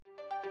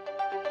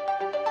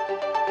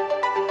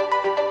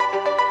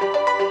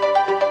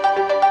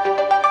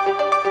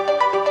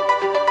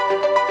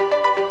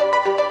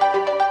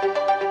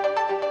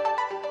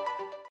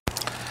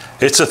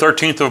It's the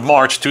 13th of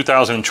March,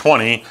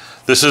 2020.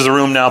 This is the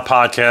RheumNow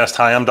podcast.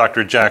 Hi, I'm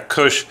Dr. Jack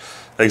Cush,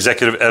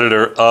 executive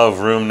editor of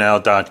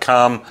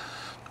RheumNow.com.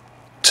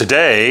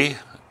 Today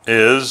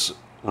is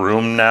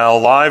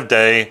RheumNow Live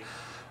Day.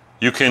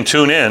 You can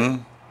tune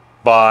in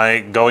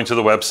by going to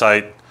the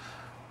website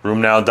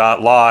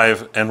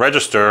rheumnow.live and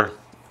register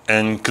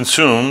and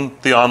consume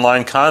the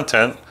online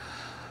content.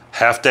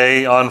 Half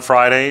day on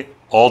Friday,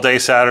 all day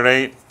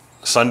Saturday,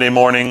 Sunday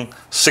morning,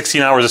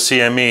 16 hours of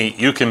CME.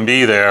 You can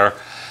be there.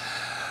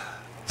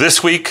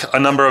 This week, a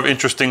number of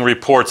interesting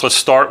reports. Let's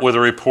start with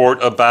a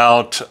report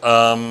about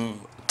TYK2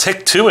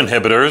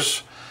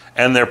 inhibitors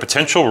and their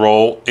potential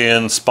role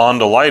in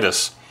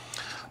spondylitis.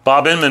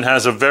 Bob Inman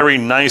has a very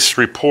nice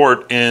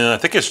report in, I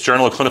think it's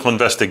Journal of Clinical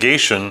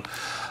Investigation,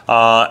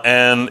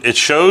 and it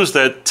shows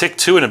that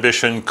TYK2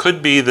 inhibition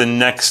could be the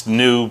next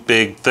new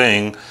big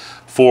thing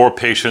for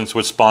patients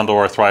with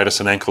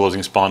spondyloarthritis and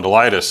ankylosing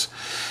spondylitis.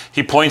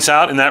 He points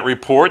out in that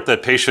report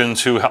that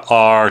patients who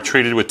are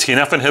treated with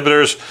TNF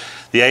inhibitors,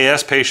 the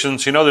AS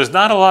patients, there's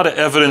not a lot of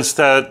evidence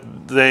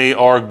that they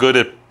are good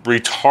at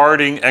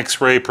retarding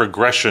X-ray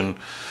progression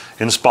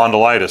in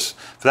spondylitis.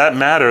 For that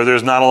matter,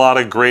 there's not a lot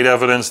of great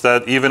evidence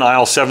that even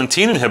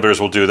IL-17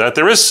 inhibitors will do that.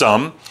 There is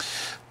some,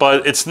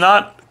 but it's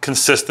not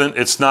consistent,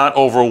 it's not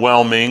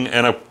overwhelming,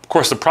 and of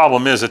course the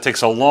problem is it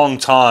takes a long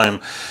time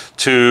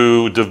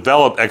to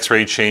develop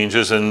X-ray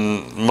changes,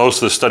 and most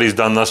of the studies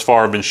done thus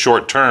far have been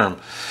short-term.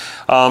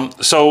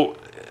 So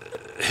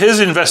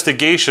his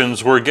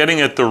investigations were getting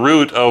at the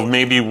root of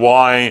maybe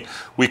why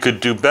we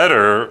could do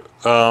better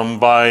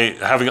by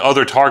having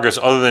other targets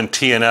other than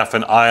TNF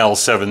and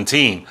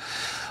IL-17.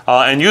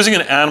 And using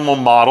an animal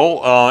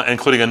model,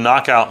 including a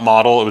knockout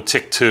model of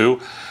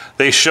TYK2,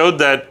 they showed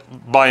that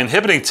by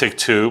inhibiting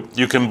TYK2,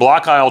 you can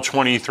block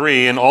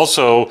IL-23 and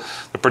also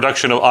the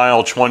production of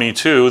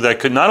IL-22 that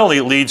could not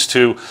only leads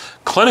to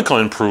clinical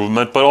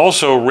improvement, but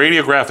also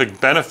radiographic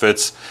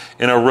benefits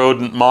in a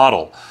rodent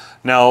model.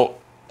 Now,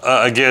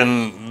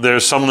 again,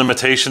 there's some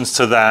limitations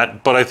to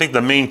that, but I think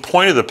the main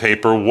point of the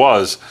paper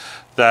was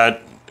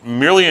that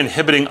merely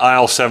inhibiting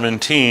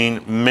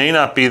IL-17 may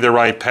not be the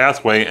right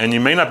pathway, and you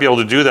may not be able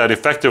to do that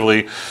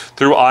effectively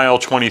through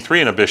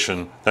IL-23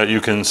 inhibition, that you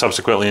can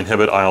subsequently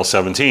inhibit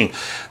IL-17.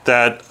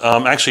 That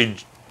actually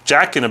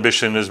JAK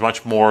inhibition is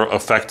much more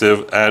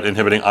effective at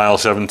inhibiting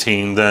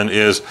IL-17 than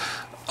is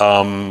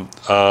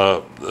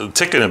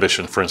TYK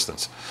inhibition, for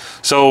instance.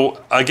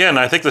 So again,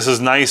 I think this is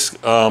nice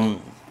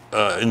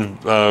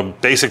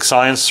basic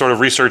science sort of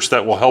research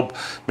that will help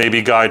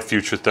maybe guide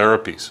future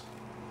therapies.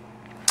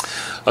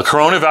 A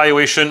Corona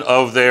evaluation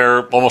of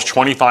their almost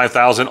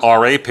 25,000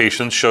 RA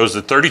patients shows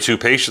that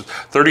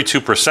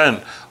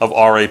 32% of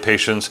RA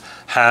patients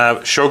have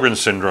Sjogren's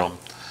syndrome,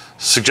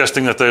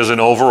 suggesting that there's an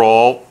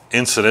overall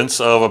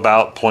incidence of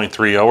about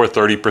 0.30 or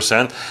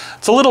 30%.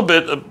 It's a little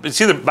bit, it's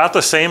either about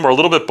the same or a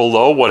little bit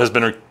below what has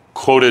been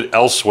quoted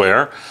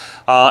elsewhere.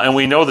 And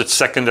we know that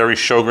secondary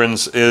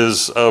Sjogren's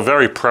is a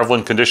very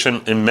prevalent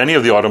condition in many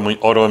of the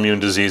autoimmune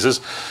diseases.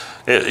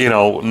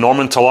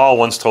 Norman Talal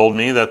once told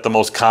me that the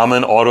most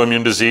common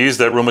autoimmune disease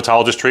that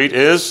rheumatologists treat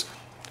is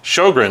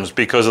Sjogren's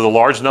because of the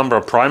large number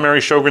of primary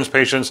Sjogren's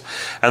patients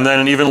and then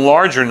an even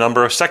larger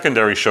number of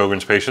secondary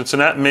Sjogren's patients,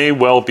 and that may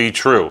well be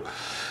true.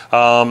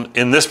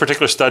 In this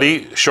particular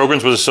study,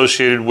 Sjogren's was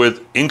associated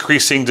with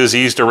increasing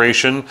disease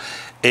duration,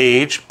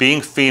 age,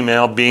 being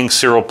female, being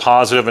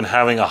seropositive, and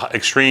having an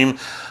extreme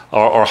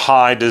or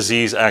high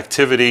disease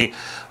activity.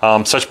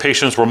 Such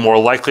patients were more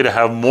likely to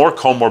have more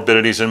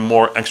comorbidities and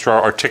more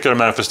extra-articular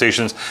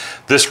manifestations.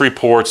 This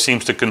report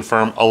seems to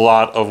confirm a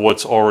lot of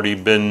what's already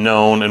been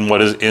known and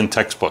what is in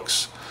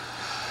textbooks.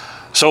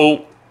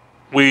 So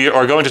we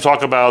are going to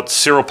talk about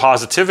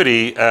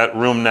seropositivity at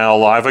RheumNow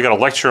Live. I got a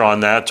lecture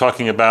on that,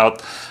 talking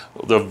about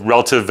the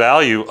relative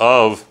value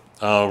of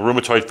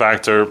rheumatoid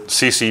factor,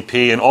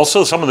 CCP, and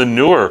also some of the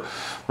newer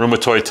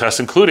rheumatoid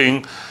tests,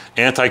 including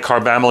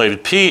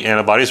anti-carbamylated P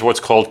antibodies, or what's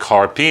called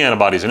CAR-P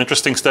antibodies. An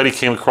interesting study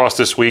came across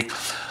this week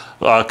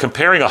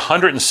comparing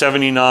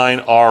 179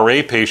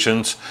 RA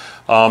patients,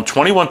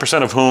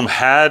 21% of whom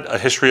had a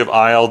history of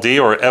ILD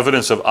or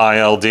evidence of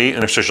ILD,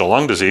 interstitial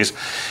lung disease,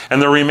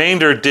 and the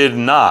remainder did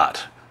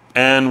not.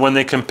 And when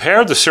they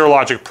compared the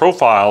serologic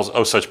profiles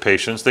of such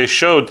patients, they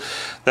showed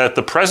that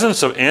the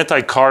presence of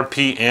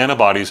anti-CAR-P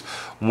antibodies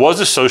was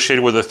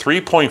associated with a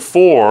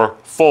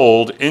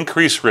 3.4-fold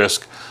increased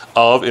risk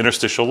of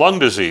interstitial lung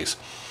disease.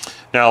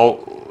 Now,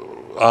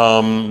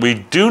 we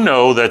do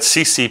know that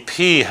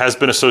CCP has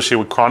been associated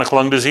with chronic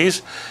lung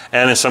disease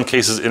and in some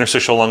cases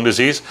interstitial lung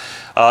disease.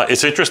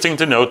 It's interesting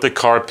to note that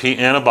CAR-P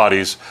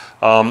antibodies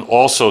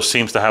also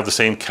seems to have the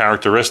same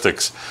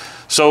characteristics.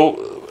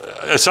 So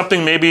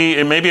something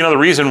it may be another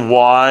reason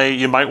why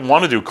you might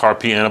want to do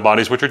CAR-P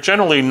antibodies, which are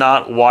generally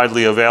not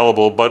widely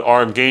available but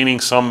are gaining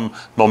some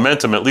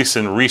momentum, at least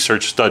in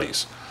research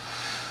studies.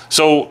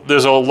 So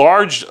there's a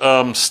large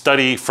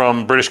study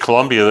from British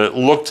Columbia that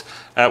looked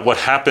at what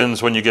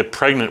happens when you get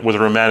pregnant with a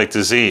rheumatic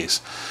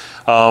disease.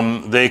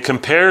 They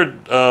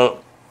compared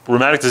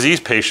rheumatic disease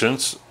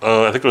patients,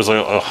 I think it was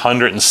like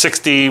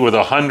 160 with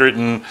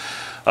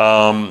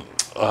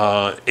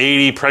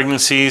 180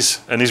 pregnancies,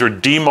 and these were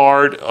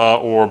DMARD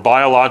or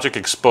biologic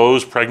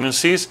exposed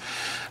pregnancies,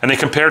 and they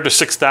compared to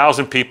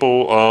 6,000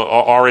 people,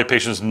 RA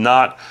patients,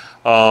 not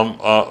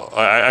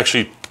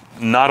actually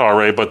not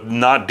RA, but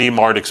not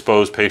DMARD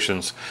exposed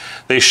patients.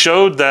 They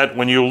showed that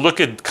when you look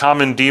at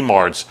common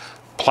DMARDs,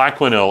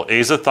 Plaquenil,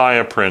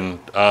 azathioprine,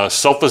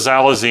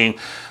 sulfasalazine,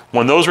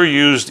 when those were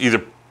used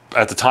either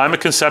at the time of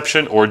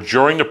conception or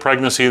during the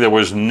pregnancy, there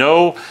was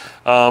no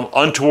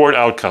untoward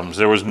outcomes.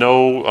 There was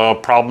no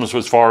problems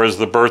as far as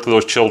the birth of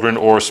those children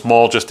or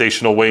small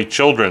gestational weight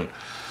children.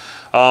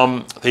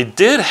 They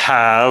did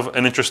have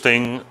an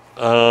interesting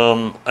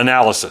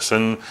analysis,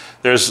 and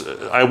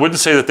I wouldn't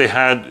say that they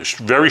had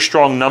very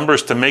strong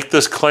numbers to make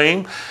this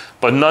claim,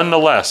 but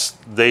nonetheless,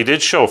 they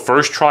did show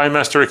first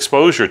trimester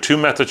exposure to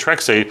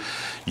methotrexate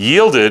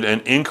yielded an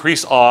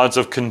increased odds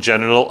of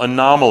congenital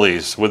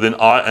anomalies with an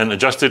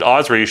adjusted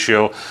odds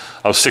ratio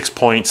of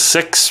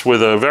 6.6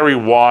 with a very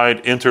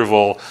wide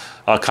interval,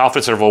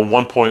 confidence interval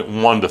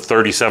 1.1 to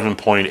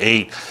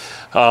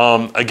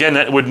 37.8. Again,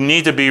 that would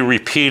need to be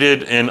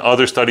repeated in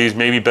other studies,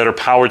 maybe better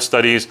powered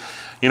studies.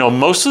 You know,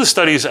 most of the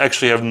studies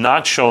actually have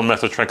not shown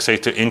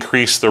methotrexate to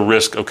increase the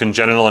risk of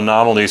congenital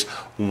anomalies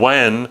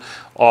when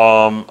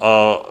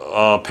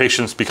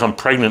patients become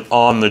pregnant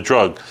on the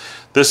drug.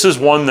 This is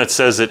one that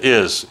says it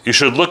is. You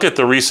should look at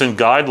the recent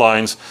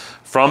guidelines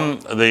from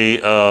the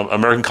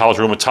American College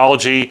of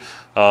Rheumatology.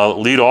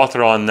 Lead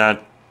author on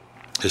that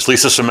is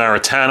Lisa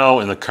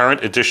Samaritano in the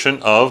current edition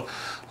of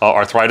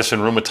Arthritis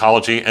and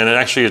Rheumatology, and it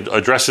actually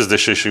addresses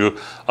this issue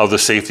of the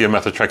safety of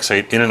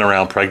methotrexate in and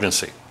around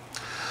pregnancy.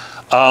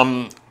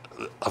 A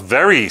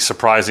very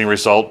surprising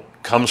result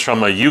comes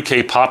from a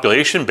UK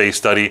population-based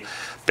study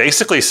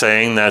basically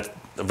saying that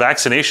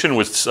vaccination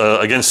with,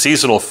 against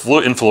seasonal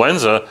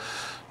influenza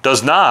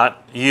does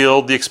not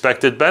yield the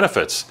expected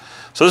benefits.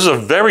 So this is a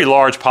very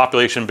large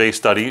population-based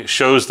study. It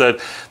shows that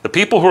the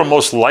people who are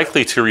most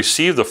likely to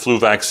receive the flu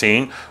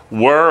vaccine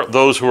were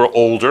those who were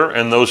older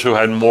and those who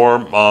had more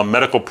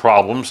medical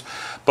problems.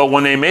 But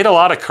when they made a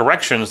lot of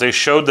corrections, they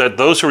showed that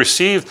those who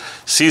received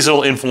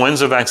seasonal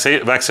influenza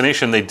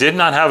vaccination, they did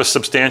not have a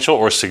substantial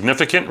or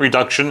significant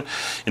reduction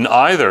in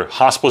either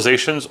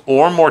hospitalizations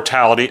or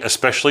mortality,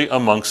 especially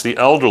amongst the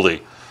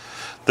elderly.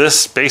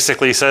 This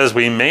basically says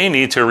we may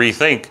need to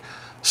rethink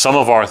some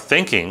of our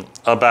thinking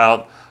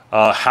about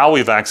how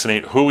we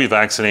vaccinate, who we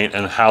vaccinate,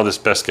 and how this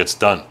best gets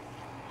done.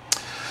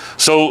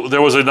 So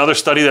there was another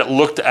study that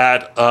looked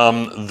at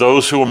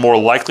those who were more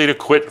likely to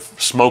quit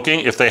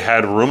smoking if they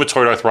had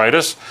rheumatoid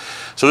arthritis.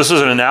 So this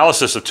was an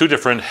analysis of two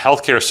different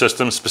healthcare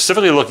systems,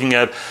 specifically looking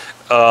at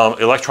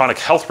electronic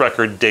health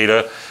record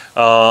data,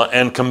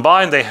 and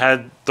combined they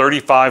had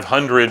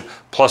 3,500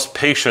 plus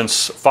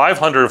patients,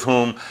 500 of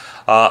whom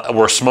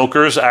were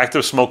smokers,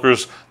 active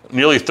smokers.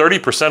 Nearly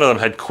 30% of them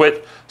had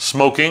quit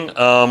smoking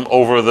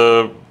over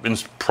the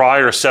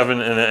prior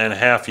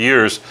 7.5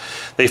 years.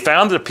 They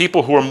found that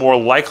people who were more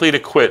likely to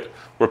quit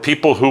were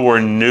people who were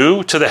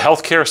new to the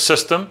healthcare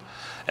system,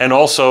 and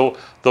also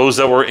those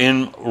that were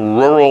in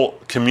rural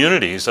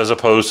communities as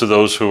opposed to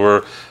those who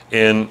were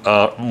in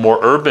more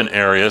urban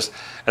areas,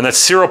 and that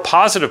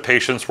seropositive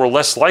patients were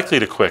less likely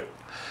to quit.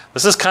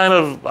 This is kind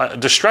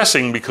of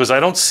distressing because I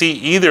don't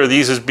see any of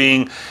these as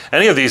being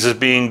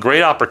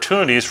great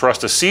opportunities for us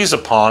to seize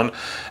upon,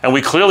 and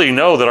we clearly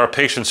know that our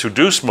patients who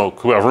do smoke,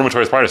 who have rheumatoid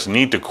arthritis,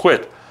 need to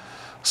quit.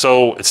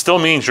 So it still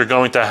means you're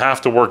going to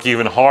have to work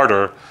even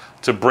harder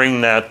to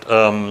bring that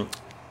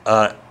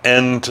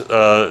end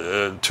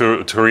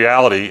to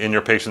reality in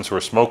your patients who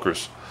are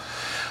smokers.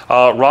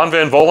 Ron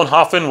Van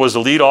Vollenhoven was the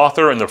lead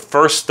author in the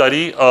first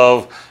study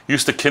of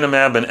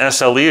ustekinumab and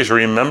SLE. As you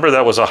remember,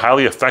 that was a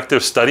highly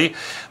effective study.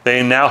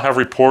 They now have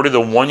reported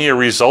the one-year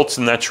results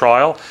in that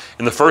trial.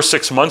 In the first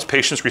 6 months,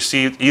 patients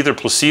received either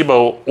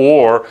placebo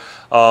or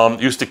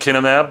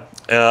ustekinumab,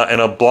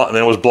 and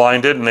it was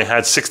blinded, and they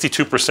had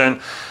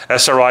 62%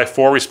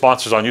 SRI-4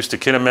 responses on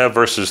ustekinumab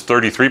versus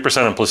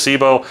 33% on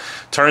placebo.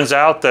 Turns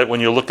out that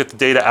when you look at the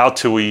data out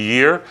to a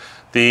year,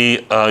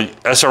 the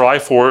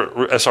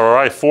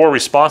SRI-4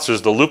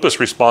 responses, the lupus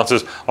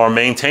responses, are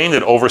maintained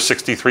at over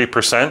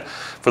 63%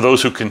 for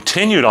those who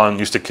continued on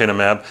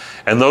ustekinumab,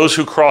 and those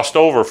who crossed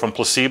over from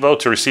placebo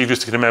to receive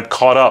ustekinumab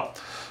caught up,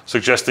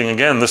 suggesting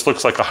again this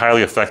looks like a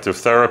highly effective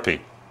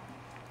therapy.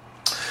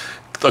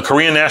 The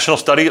Korean national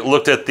study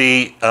looked at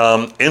the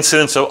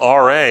incidence of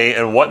RA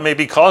and what may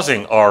be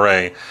causing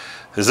RA.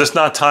 Is this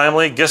not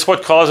timely? Guess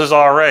what causes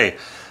RA?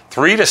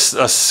 6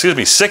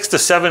 to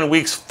 7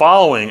 weeks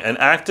following an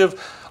active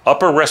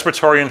upper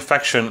respiratory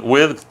infection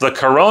with the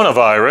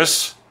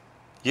coronavirus,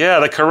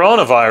 the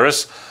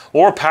coronavirus,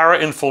 or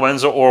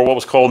parainfluenza, or what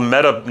was called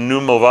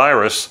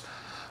metapneumovirus,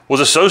 was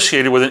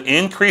associated with an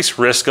increased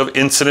risk of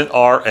incident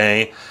RA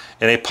in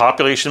a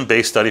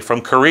population-based study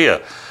from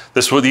Korea.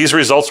 These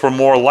results were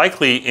more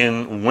likely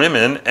in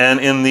women and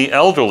in the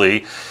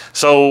elderly.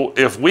 So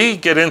if we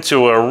get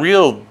into a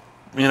real,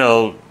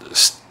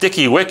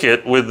 sticky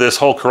wicket with this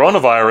whole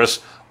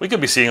coronavirus, we could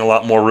be seeing a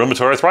lot more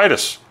rheumatoid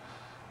arthritis.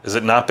 Is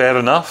it not bad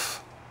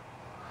enough?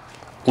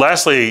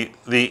 Lastly,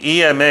 the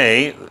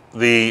EMA,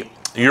 the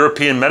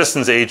European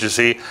Medicines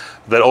Agency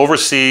that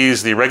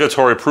oversees the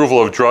regulatory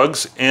approval of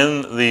drugs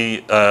in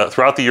the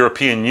throughout the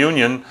European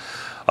Union,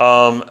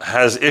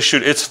 has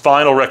issued its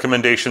final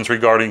recommendations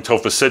regarding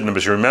tofacitinib.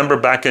 As you remember,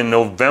 back in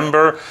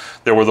November,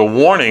 there were the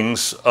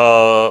warnings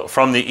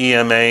from the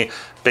EMA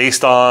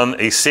based on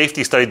a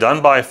safety study done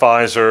by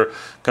Pfizer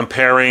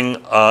comparing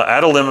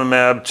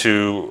adalimumab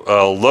to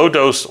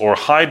low-dose or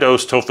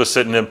high-dose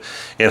tofacitinib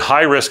in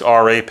high-risk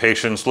RA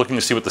patients, looking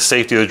to see what the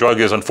safety of the drug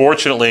is.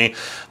 Unfortunately,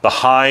 the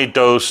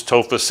high-dose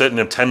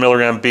tofacitinib, 10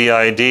 milligram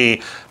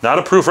BID, not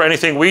approved for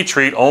anything we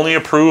treat, only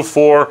approved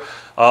for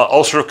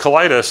ulcerative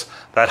colitis.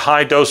 That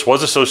high dose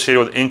was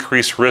associated with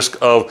increased risk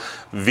of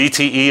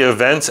VTE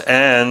events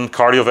and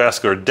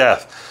cardiovascular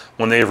death.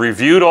 When they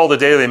reviewed all the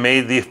data, they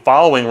made the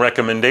following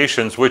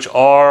recommendations, which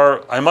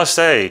are, I must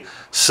say,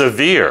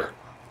 severe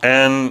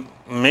and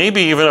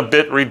maybe even a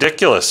bit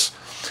ridiculous.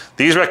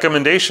 These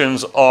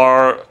recommendations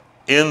are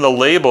in the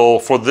label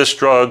for this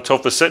drug,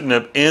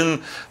 tofacitinib,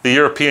 in the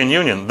European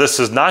Union. This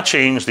does not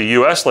change the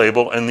US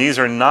label, and these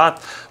are not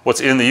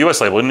what's in the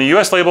US label. In the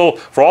US label,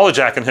 for all the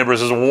JAK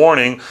inhibitors, is a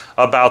warning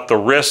about the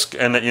risk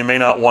and that you may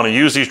not want to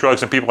use these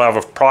drugs, and people have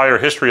a prior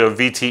history of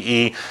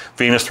VTE,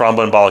 venous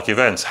thromboembolic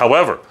events.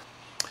 However,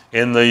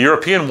 in the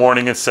European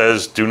warning, it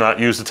says do not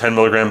use the 10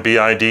 milligram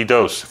BID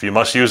dose. If you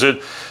must use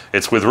it,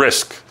 it's with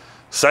risk.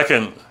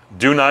 Second,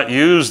 do not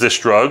use this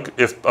drug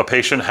if a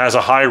patient has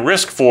a high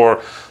risk for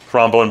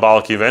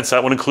thromboembolic events.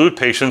 That would include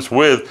patients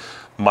with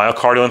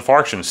myocardial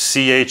infarction,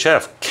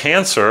 CHF,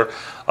 cancer,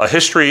 a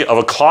history of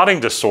a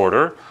clotting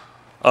disorder.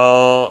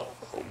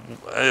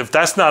 If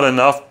that's not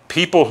enough,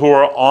 people who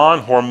are on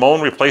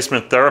hormone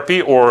replacement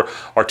therapy or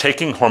are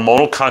taking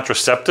hormonal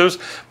contraceptives,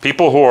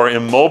 people who are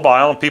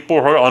immobile, and people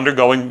who are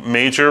undergoing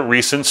major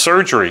recent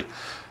surgery.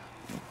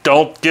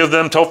 Don't give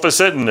them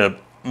tofacitinib.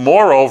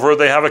 Moreover,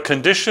 they have a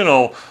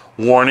conditional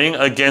warning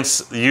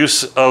against the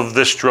use of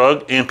this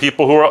drug in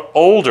people who are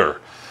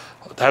older,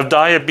 have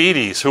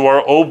diabetes, who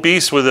are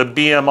obese with a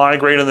BMI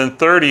greater than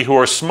 30, who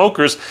are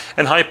smokers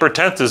and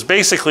hypertensives.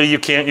 Basically, you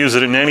can't use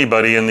it in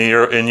anybody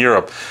in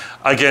Europe.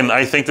 Again,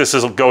 I think this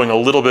is going a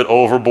little bit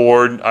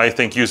overboard. I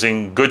think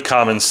using good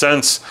common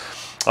sense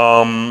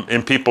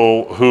in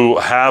people who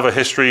have a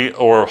history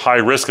or high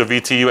risk of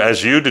VTU,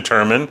 as you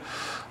determine,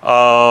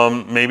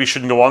 maybe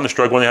shouldn't go on this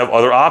drug when they have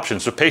other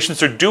options. So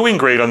patients are doing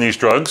great on these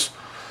drugs,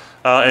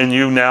 and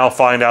you now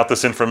find out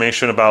this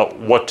information about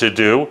what to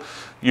do.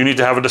 You need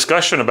to have a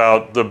discussion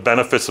about the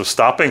benefits of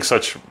stopping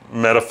such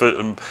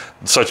medicine,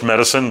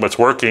 what's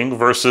working,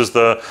 versus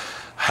the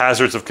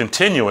hazards of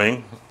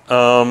continuing.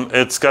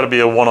 It's got to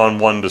be a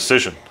one-on-one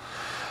decision.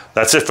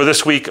 That's it for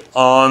this week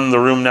on the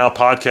Rheum Now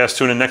podcast.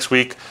 Tune in next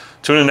week.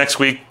 Tune in next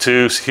week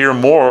to hear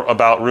more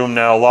about Rheum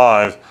Now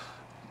Live.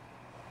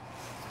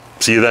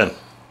 See you then.